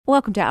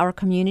Welcome to our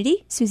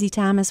community. Susie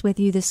Thomas with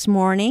you this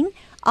morning.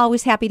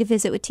 Always happy to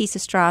visit with Tisa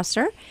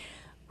Strasser,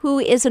 who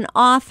is an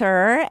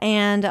author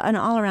and an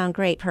all-around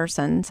great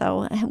person.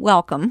 So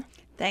welcome.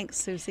 Thanks,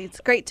 Susie. It's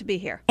great to be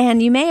here.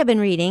 And you may have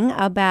been reading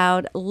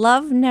about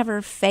Love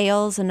Never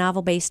Fails, a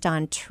novel based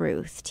on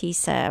truth.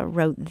 Tisa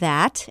wrote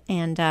that,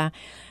 and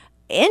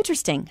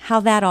interesting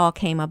how that all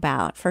came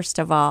about. First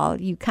of all,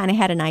 you kind of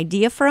had an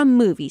idea for a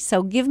movie,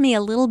 so give me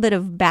a little bit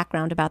of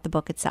background about the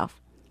book itself.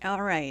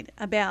 All right.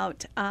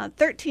 About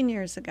 13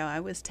 years ago,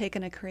 I was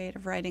taking a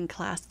creative writing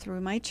class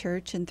through my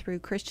church and through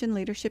Christian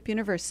Leadership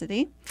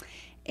University,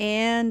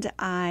 and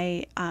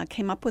I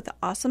came up with an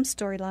awesome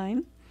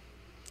storyline.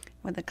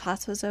 When the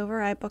class was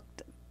over, I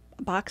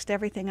boxed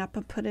everything up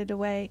and put it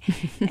away,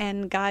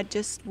 and God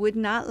just would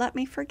not let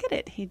me forget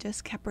it. He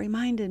just kept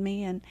reminding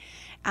me and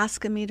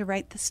asking me to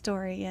write the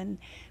story. And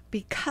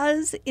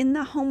because in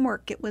the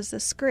homework it was a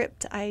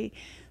script, I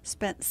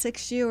spent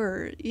 6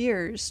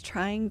 years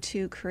trying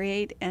to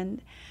create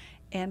and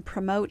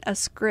promote a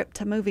script,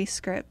 a movie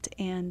script.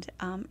 And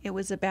it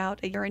was about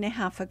a year and a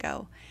half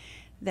ago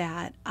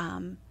that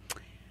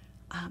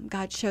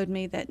God showed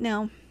me that,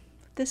 no,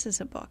 this is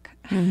a book.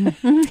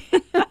 Mm-hmm.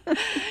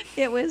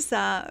 It was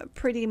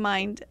pretty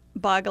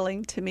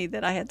mind-boggling to me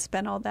that I had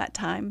spent all that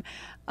time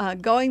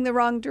going the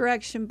wrong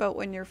direction, but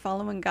when you're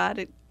following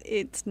God,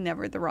 it's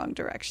never the wrong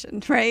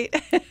direction, right?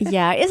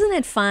 Yeah, isn't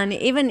it fun?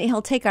 Even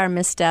he'll take our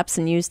missteps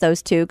and use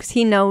those too, because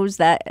he knows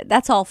that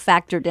that's all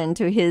factored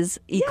into his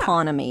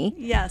economy.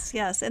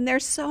 Yes. And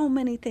there's so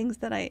many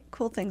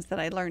cool things that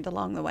I learned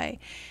along the way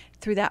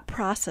through that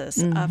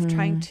process of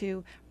trying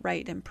to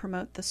write and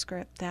promote the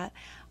script that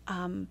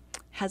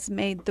has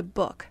made the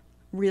book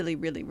really,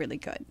 really, really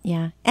good.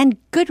 Yeah. And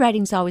good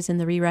writing's always in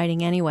the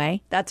rewriting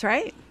anyway. That's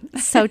right.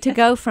 So to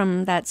go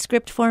from that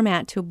script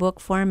format to a book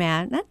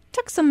format, that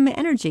took some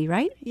energy,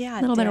 right? Yeah,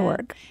 a little bit of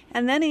work.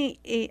 And then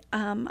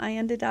I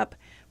ended up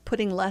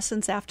putting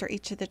lessons after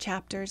each of the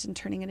chapters and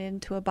turning it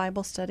into a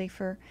Bible study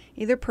for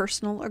either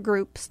personal or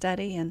group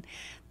study. And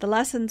the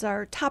lessons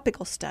are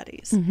topical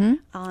studies.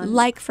 Mm-hmm.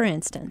 Like, for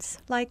instance,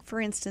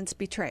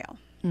 betrayal.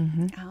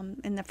 Mm-hmm.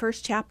 In the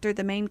first chapter,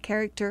 the main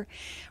character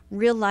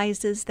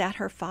realizes that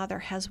her father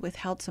has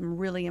withheld some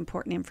really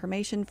important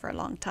information for a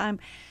long time.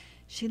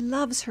 She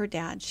loves her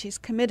dad. She's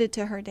committed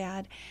to her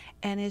dad,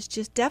 and is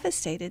just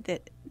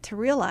devastated to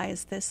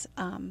realize this,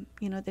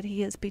 that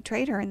he has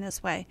betrayed her in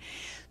this way.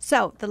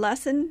 So the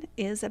lesson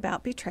is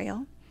about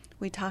betrayal.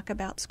 We talk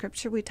about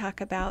Scripture. We talk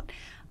about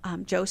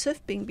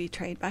Joseph being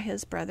betrayed by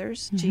his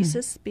brothers, mm-hmm.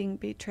 Jesus being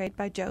betrayed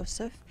by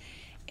Joseph,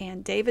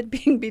 and David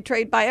being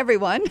betrayed by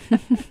everyone.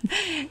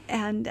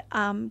 And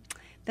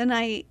then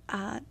I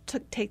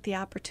take the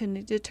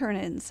opportunity to turn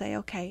it and say,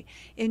 okay,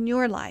 in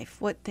your life,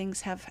 what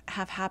things have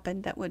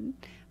happened that would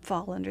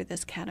fall under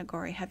this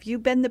category? Have you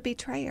been the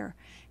betrayer?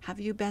 Have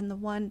you been the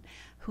one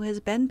who has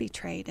been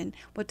betrayed? And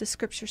what does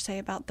Scripture say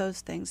about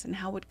those things? And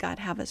how would God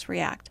have us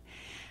react?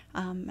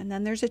 And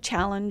then there's a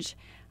challenge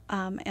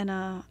and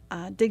a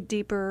dig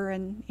deeper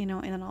and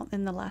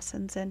in the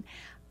lessons. And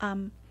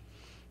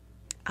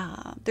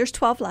there's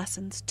 12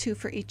 lessons, 2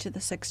 for each of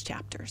the 6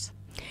 chapters.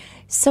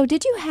 So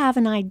did you have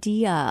an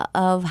idea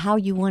of how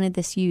you wanted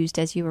this used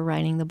as you were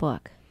writing the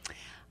book?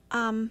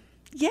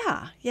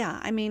 Yeah.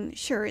 I mean,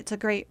 sure, it's a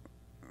great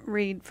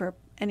read for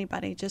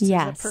anybody, just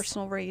yes. as a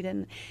personal read,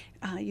 and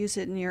use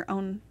it in your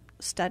own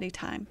study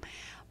time.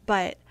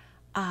 But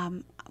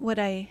what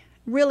I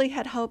really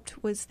had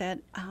hoped was that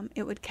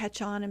it would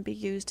catch on and be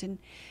used in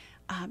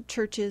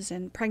churches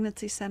and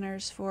pregnancy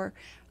centers for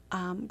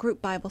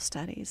group Bible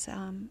studies.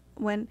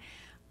 When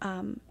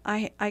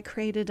I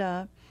created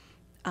a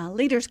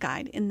leader's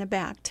guide in the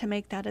back to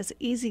make that as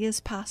easy as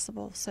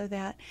possible, so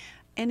that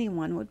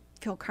anyone would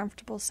feel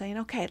comfortable saying,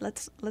 okay,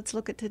 let's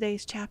look at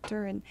today's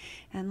chapter and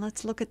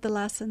let's look at the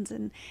lessons,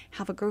 and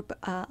have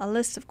a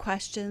list of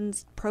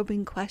questions,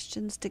 probing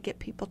questions to get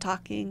people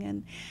talking,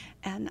 and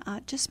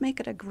just make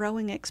it a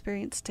growing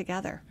experience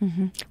together.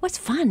 Mm-hmm. What's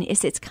fun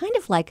is it's kind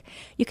of like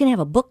you can have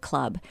a book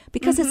club,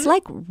 because mm-hmm. it's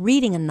like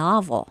reading a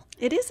novel.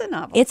 It is a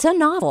novel. It's a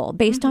novel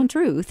based mm-hmm. on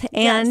truth,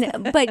 yes.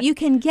 but you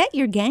can get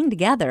your gang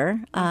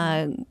together,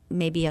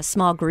 maybe a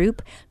small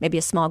group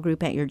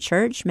at your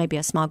church, maybe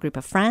a small group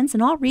of friends,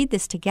 and all read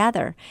this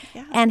together,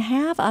 and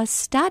have a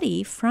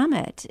study from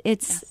it.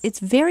 It's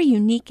very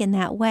unique in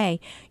that way.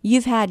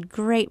 You've had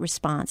great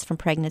response from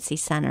pregnancy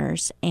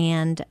centers,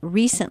 and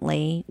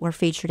recently were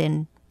featured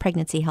in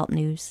Pregnancy Help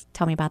News.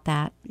 Tell me about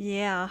that.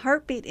 Yeah,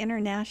 Heartbeat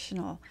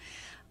International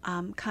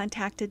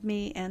contacted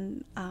me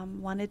and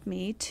wanted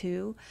me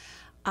to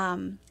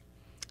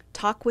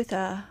talk with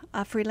a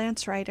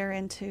freelance writer,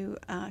 and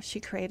she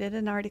created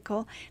an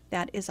article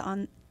that is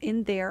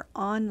in their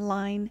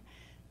online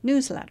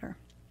newsletter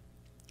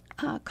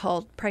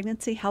called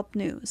Pregnancy Help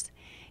News.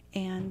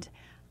 And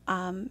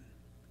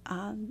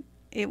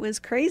it was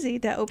crazy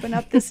to open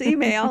up this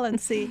email and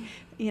see,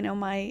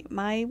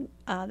 my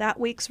that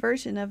week's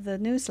version of the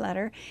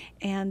newsletter,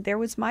 and there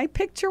was my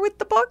picture with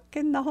the book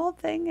and the whole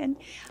thing,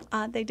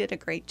 and they did a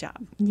great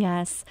job.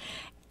 Yes.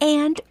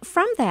 And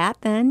from that,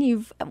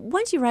 then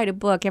once you write a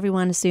book,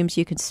 everyone assumes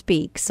you can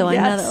speak. So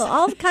Yes.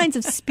 all kinds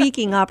of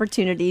speaking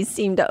opportunities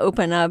seem to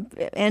open up,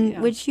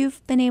 and which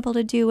you've been able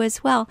to do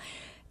as well.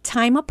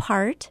 Time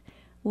Apart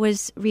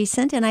was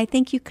recent, and I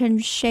think you can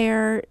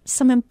share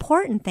some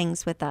important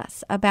things with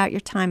us about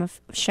your time of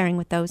sharing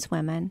with those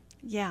women.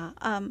 Yeah.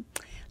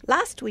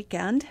 Last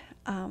weekend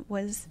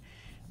was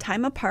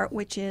Time Apart,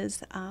 which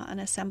is an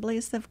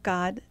Assemblies of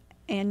God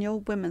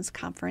annual women's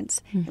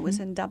conference. Mm-hmm. It was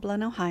in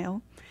Dublin,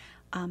 Ohio.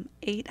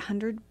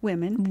 800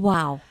 women.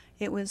 Wow.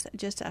 It was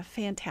just a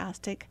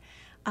fantastic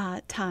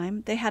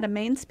time. They had a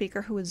main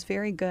speaker who was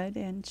very good,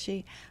 and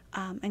she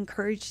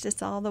encouraged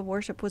us all. The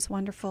worship was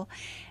wonderful.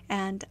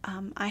 And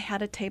I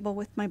had a table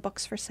with my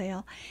books for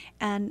sale.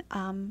 And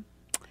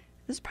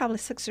this was probably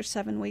 6 or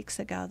 7 weeks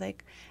ago. They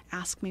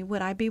asked me,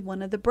 would I be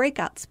one of the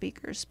breakout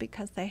speakers?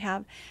 Because they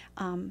have,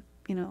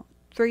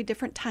 3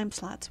 different time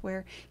slots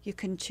where you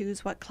can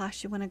choose what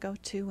class you want to go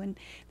to, and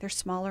they're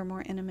smaller,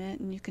 more intimate,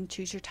 and you can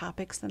choose your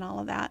topics and all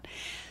of that.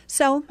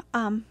 So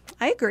I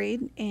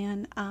agreed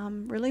and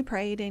really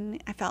prayed, and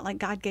I felt like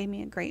God gave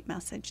me a great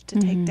message to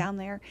take down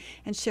there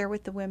and share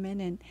with the women.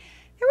 And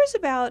there was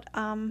about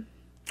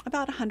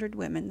 100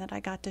 women that I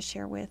got to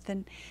share with,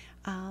 and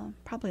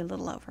probably a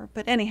little over.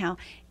 But anyhow,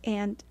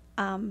 and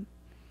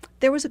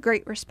there was a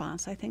great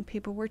response. I think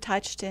people were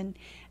touched, and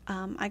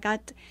I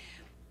got...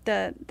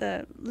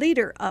 The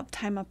leader of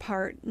Time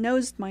Apart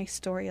knows my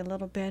story a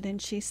little bit, and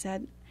she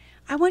said,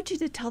 I want you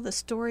to tell the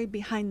story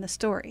behind the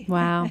story.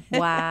 Wow.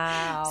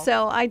 Wow.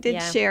 So I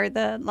did share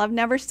the Love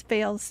Never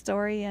Fails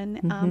story,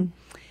 and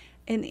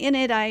in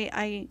it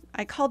I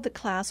called the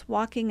class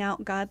Walking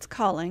Out God's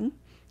Calling,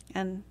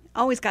 and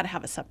always got to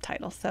have a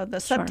subtitle. So the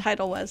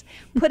subtitle was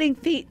Putting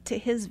Feet to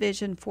His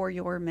Vision for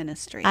Your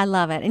Ministry. I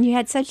love it. And you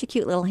had such a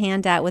cute little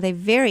handout with a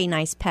very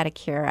nice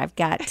pedicure, I've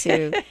got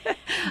to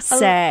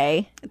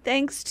say.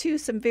 Thanks to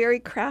some very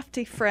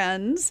crafty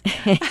friends,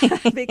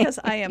 because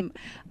I am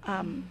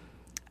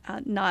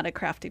not a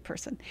crafty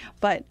person.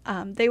 But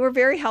they were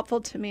very helpful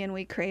to me, and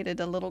we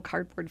created a little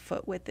cardboard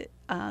foot with it,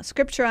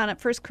 scripture on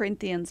it, 1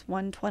 Corinthians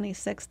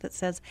 1:26, that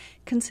says,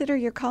 consider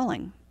your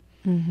calling.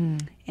 Mm-hmm.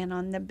 And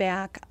on the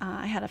back,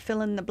 I had a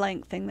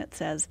fill-in-the-blank thing that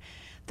says,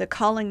 the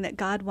calling that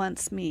God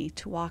wants me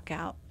to walk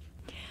out.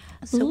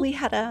 So we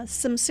had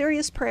some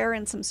serious prayer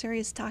and some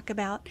serious talk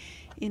about,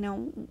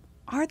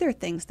 are there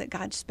things that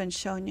God's been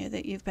showing you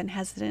that you've been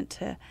hesitant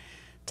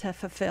to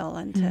fulfill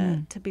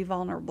and to be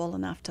vulnerable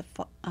enough to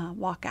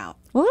walk out?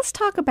 Well, let's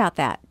talk about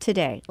that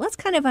today. Let's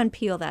kind of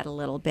unpeel that a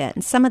little bit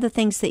and some of the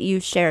things that you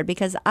shared,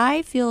 because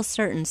I feel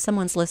certain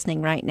someone's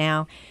listening right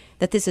now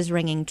that this is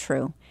ringing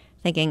true.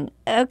 Thinking,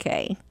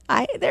 okay,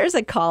 there's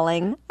a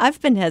calling. I've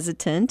been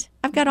hesitant.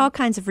 I've got all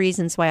kinds of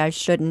reasons why I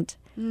shouldn't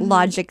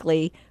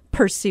logically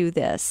pursue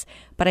this.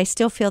 But I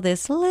still feel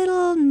this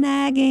little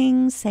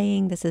nagging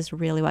saying this is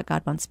really what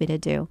God wants me to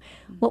do.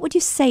 What would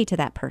you say to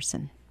that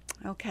person?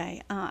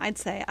 Okay, I'd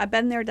say I've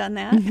been there, done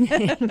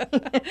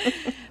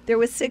that. There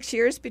was 6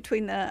 years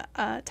between the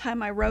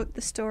time I wrote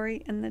the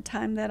story and the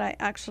time that I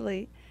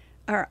actually...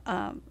 or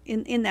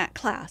in that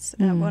class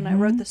when I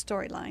wrote the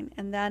storyline,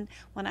 and then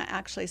when I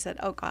actually said,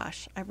 oh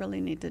gosh, I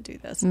really need to do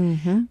this.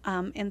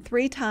 And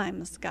 3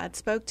 times God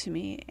spoke to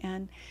me,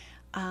 and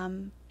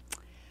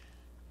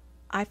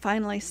I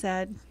finally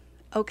said,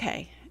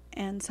 okay.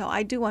 And so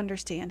I do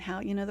understand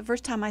how, the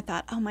first time I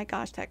thought, oh my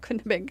gosh, that couldn't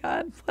have been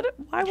God.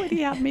 Why would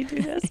he have me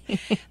do this?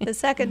 The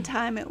second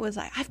time it was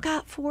like, I've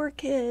got 4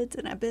 kids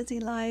and a busy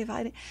life.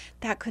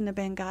 That couldn't have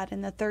been God.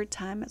 And the third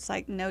time it's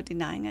like, no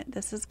denying it.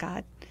 This is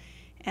God.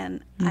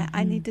 And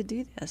I need to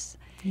do this.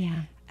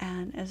 Yeah.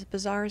 And as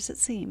bizarre as it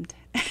seemed.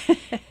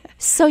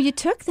 So you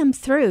took them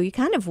through, you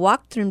kind of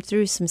walked them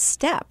through some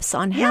steps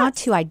on how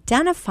to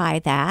identify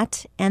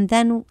that and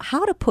then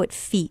how to put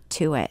feet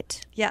to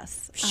it.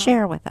 Yes.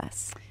 Share with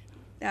us.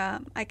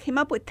 I came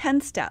up with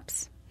 10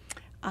 steps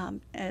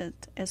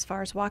as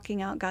far as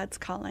walking out God's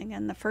calling.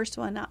 And the first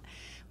one,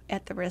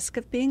 at the risk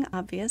of being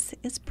obvious,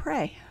 is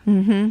pray.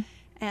 Mm-hmm.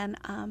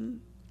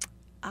 And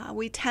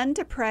we tend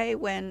to pray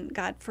when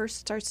God first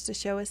starts to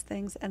show us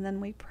things, and then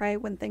we pray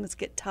when things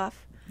get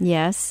tough.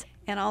 Yes.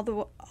 And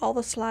all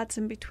the slots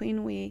in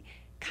between, we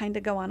kind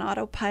of go on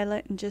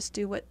autopilot and just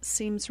do what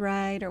seems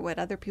right or what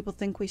other people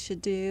think we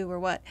should do or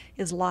what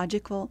is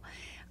logical.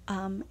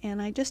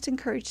 And I just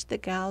encourage the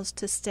gals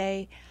to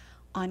stay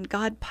on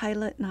God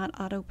pilot, not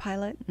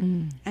autopilot,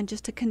 and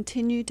just to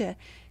continue to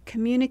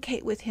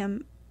communicate with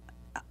Him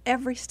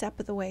every step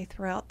of the way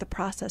throughout the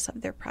process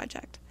of their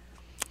project.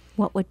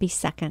 What would be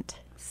second?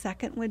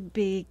 Second would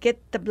be get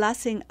the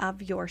blessing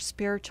of your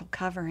spiritual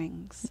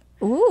coverings.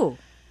 Ooh.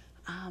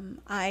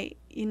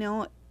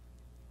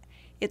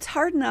 It's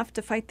hard enough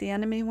to fight the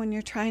enemy when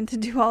you're trying to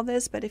do all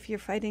this, but if you're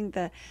fighting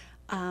the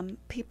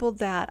people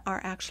that are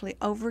actually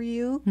over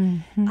you,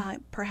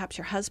 perhaps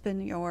your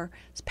husband, your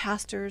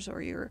pastors,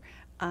 or your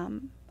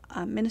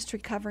ministry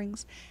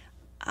coverings,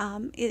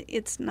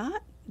 it's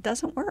not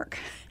doesn't work.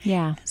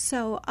 Yeah.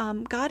 So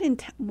God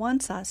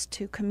wants us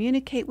to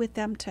communicate with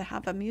them, to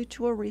have a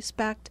mutual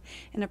respect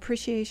and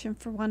appreciation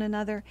for one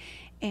another.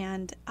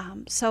 And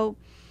so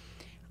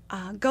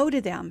go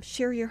to them,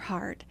 share your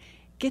heart,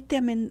 get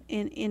them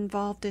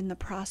involved in the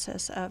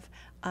process of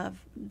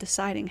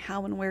deciding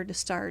how and where to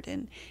start,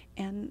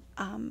 and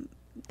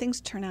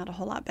things turn out a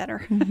whole lot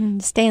better. Mm-hmm.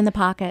 Stay in the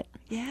pocket.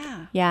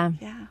 Yeah. Yeah.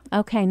 Yeah.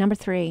 Okay, number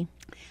 3.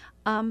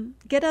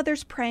 Get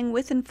others praying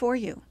with and for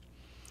you.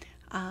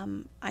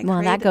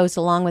 That goes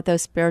along with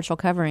those spiritual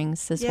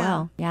coverings as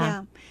well.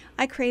 Yeah.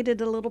 I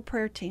created a little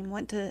prayer team,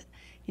 went to,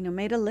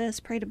 made a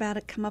list, prayed about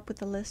it, come up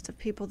with a list of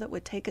people that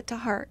would take it to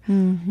heart,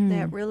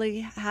 that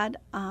really had,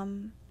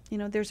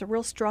 there's a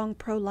real strong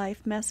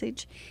pro-life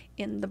message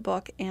in the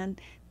book. And,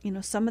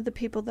 some of the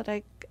people that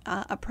I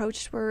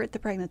approached were at the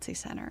pregnancy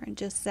center and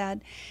just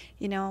said,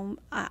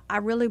 I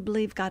really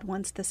believe God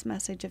wants this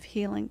message of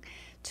healing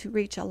to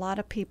reach a lot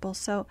of people.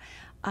 So,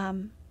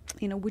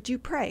 would you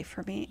pray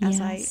for me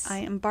as I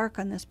embark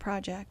on this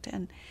project?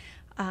 And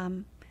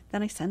then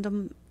I send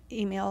them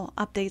email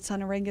updates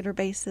on a regular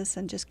basis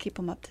and just keep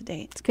them up to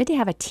date. It's good to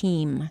have a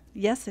team.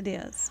 Yes, it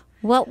is.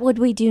 What would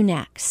we do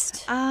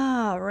next?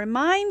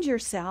 Remind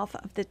yourself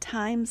of the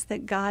times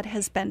that God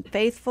has been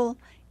faithful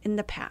in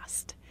the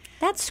past.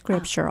 That's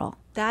scriptural.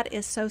 That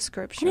is so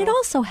scriptural. And it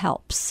also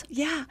helps.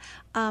 Yeah.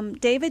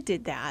 David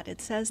did that.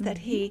 It says that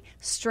he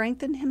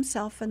strengthened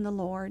himself in the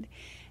Lord.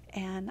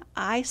 And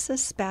I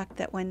suspect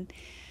that when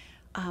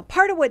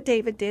part of what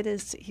David did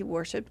is he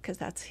worshiped, because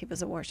he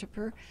was a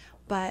worshiper.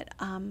 But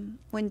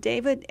when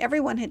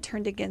everyone had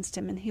turned against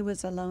him and he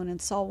was alone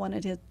and Saul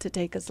wanted to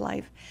take his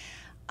life,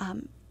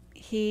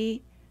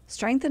 he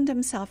strengthened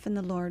himself in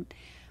the Lord.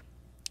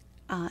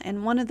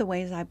 And one of the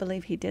ways I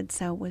believe he did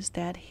so was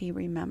that he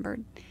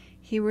remembered.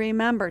 He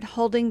remembered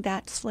holding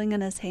that sling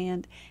in his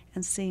hand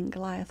and seeing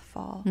Goliath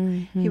fall.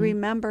 He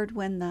remembered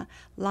when the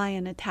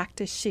lion attacked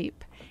his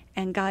sheep,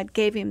 and God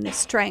gave him the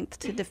strength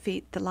to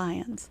defeat the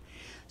lions.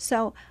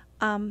 So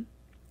I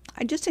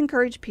just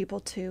encourage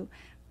people to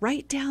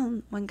write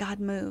down when God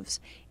moves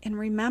and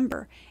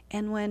remember.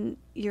 And when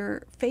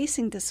you're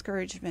facing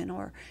discouragement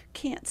or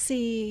can't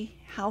see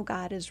how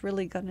God is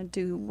really going to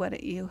do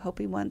what you hope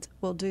he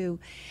will do,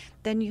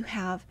 then you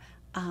have,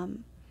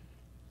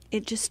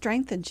 it just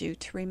strengthens you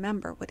to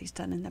remember what he's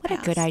done in the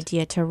past. What a good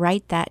idea to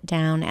write that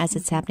down as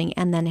it's happening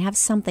and then have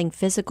something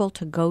physical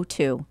to go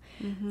to,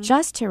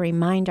 just to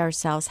remind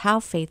ourselves how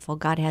faithful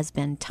God has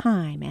been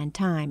time and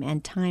time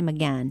and time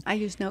again. I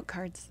use note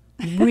cards.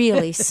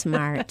 Really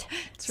smart.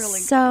 It's really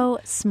so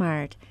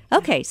smart.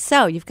 Okay,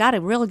 so you've got a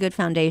really good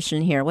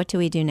foundation here. What do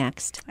we do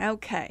next?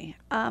 Okay.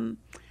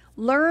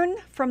 Learn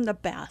from the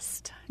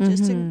best.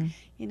 Just to,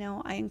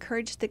 I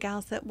encourage the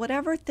gals that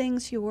whatever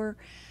things you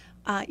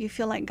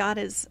feel like God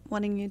is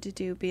wanting you to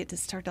do, be it to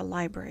start a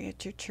library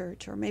at your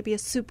church or maybe a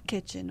soup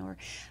kitchen or,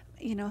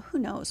 who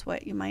knows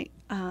what he might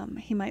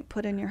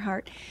put in your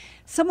heart.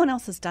 Someone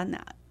else has done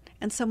that,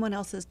 and someone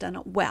else has done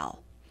it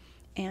well.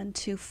 And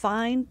to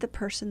find the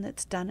person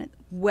that's done it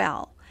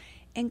well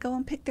and go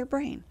and pick their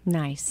brain.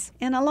 Nice.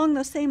 And along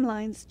those same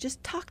lines,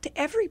 just talk to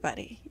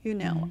everybody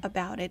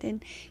about it.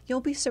 And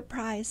you'll be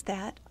surprised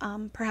that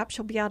perhaps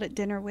you'll be out at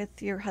dinner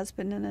with your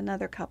husband and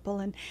another couple,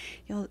 and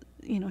you'll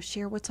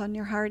share what's on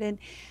your heart. And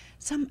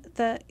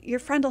your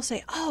friend will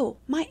say, "Oh,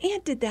 my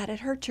aunt did that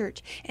at her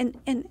church," and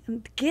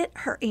get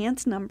her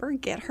aunt's number,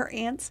 get her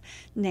aunt's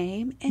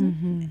name,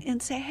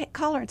 and say, "Hey,"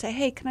 call her and say,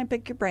 "Hey, can I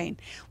pick your brain?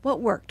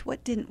 What worked?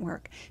 What didn't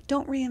work?"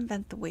 Don't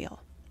reinvent the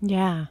wheel.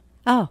 Yeah.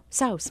 Oh,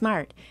 so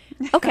smart.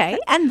 Okay,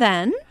 and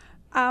then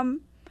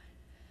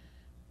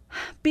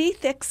be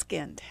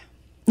thick-skinned.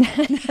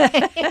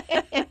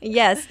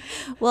 Yes.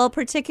 Well,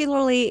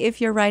 particularly if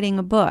you're writing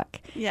a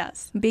book.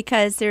 Yes.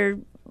 Because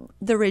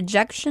the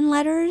rejection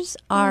letters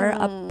are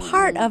a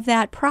part of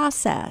that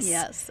process.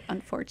 Yes,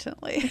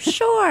 unfortunately.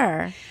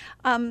 Sure.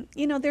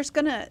 There's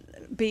going to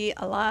be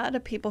a lot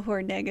of people who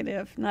are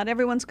negative. Not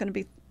everyone's going to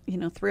be,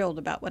 thrilled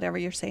about whatever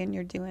you're saying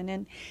you're doing.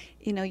 And,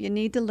 you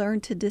need to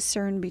learn to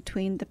discern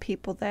between the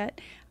people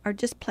that are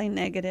just plain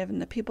negative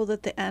and the people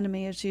that the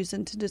enemy is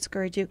using to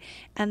discourage you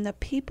and the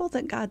people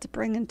that God's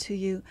bringing to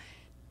you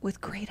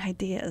with great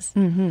ideas.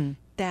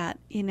 That,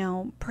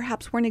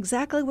 perhaps weren't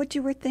exactly what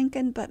you were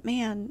thinking, but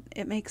man,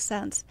 it makes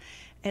sense.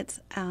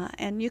 It's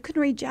and you can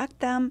reject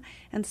them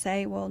and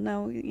say, well,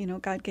 no,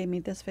 God gave me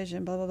this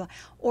vision, blah, blah, blah.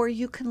 Or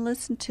you can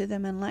listen to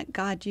them and let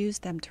God use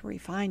them to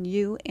refine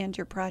you and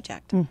your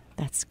project.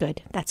 That's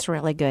good. That's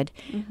really good.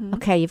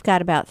 Okay, you've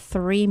got about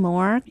 3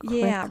 more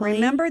quickly. Yeah,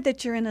 remember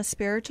that you're in a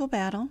spiritual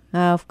battle.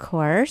 Of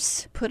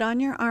course. Put on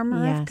your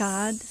armor of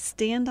God.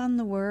 Stand on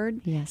the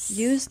Word. Yes.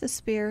 Use the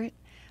Spirit.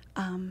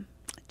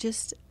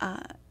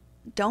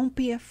 Don't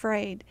be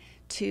afraid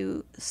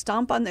to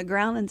stomp on the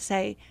ground and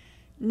say,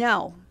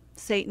 "No,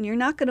 Satan, you're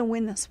not going to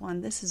win this one.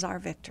 This is our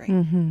victory."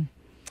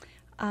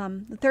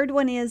 The third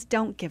one is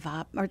don't give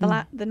up. Or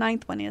the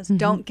ninth one is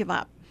don't give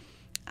up.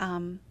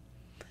 I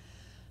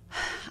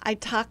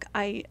talk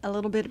a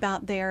little bit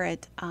about there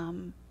at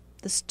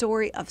the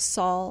story of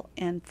Saul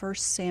in 1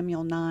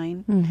 Samuel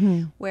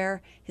 9,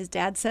 where his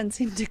dad sends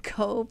him to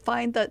go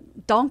find the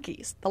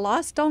donkeys, the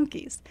lost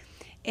donkeys.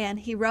 And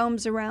he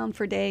roams around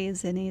for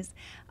days, and he's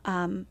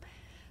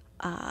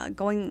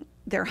going,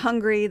 they're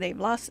hungry, they've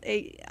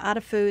out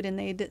of food, and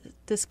they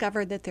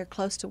discover that they're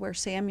close to where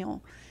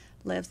Samuel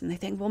lives. And they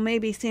think, well,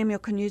 maybe Samuel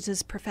can use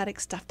his prophetic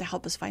stuff to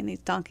help us find these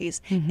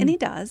donkeys. And he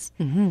does.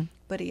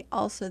 But he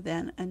also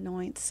then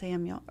anoints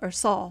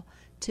Saul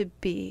to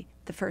be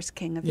the first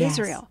king of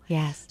Israel.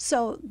 Yes.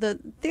 So the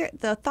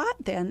thought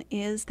then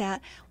is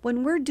that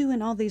when we're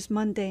doing all these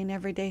mundane,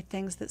 everyday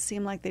things that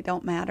seem like they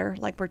don't matter,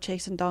 like we're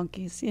chasing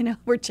donkeys,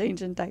 we're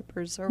changing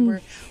diapers, or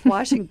we're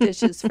washing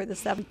dishes for the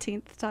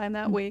 17th time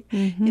that week,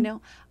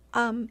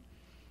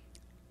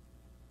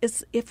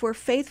 is if we're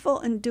faithful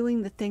in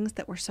doing the things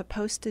that we're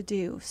supposed to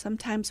do,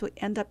 sometimes we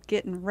end up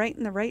getting right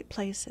in the right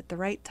place at the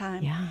right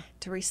time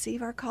to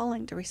receive our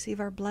calling, to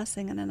receive our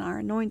blessing and our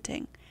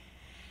anointing,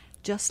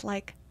 just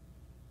like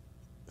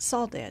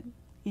Saul did.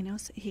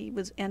 He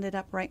ended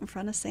up right in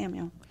front of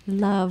Samuel.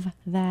 Love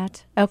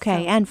that.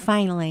 Okay, and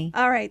finally.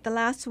 All right, the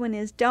last one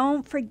is,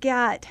 don't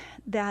forget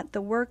that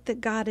the work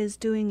that God is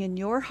doing in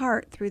your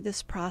heart through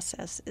this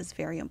process is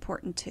very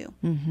important too.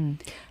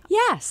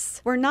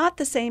 Yes. We're not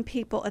the same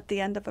people at the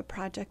end of a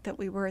project that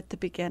we were at the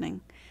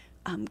beginning.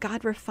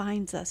 God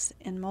refines us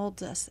and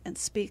molds us and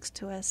speaks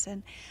to us.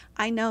 And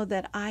I know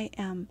that I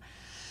am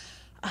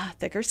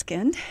thicker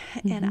skinned,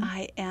 and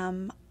I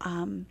am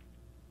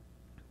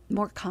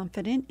more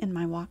confident in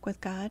my walk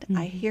with God.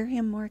 I hear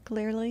him more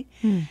clearly,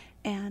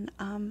 and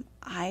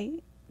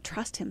I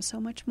trust him so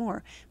much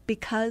more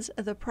because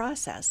of the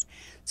process.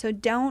 So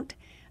don't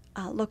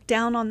look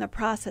down on the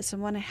process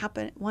and want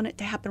it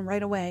to happen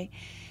right away.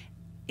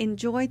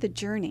 Enjoy the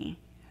journey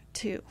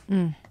too.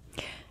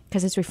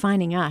 Because it's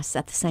refining us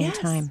at the same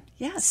time.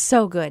 Yes.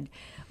 So good.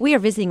 We are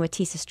visiting with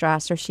Tisa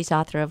Strasser. She's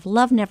author of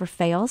Love Never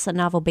Fails, a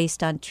novel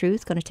based on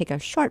truth. Going to take a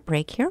short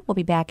break here. We'll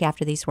be back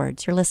after these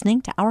words. You're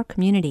listening to Our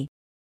Community.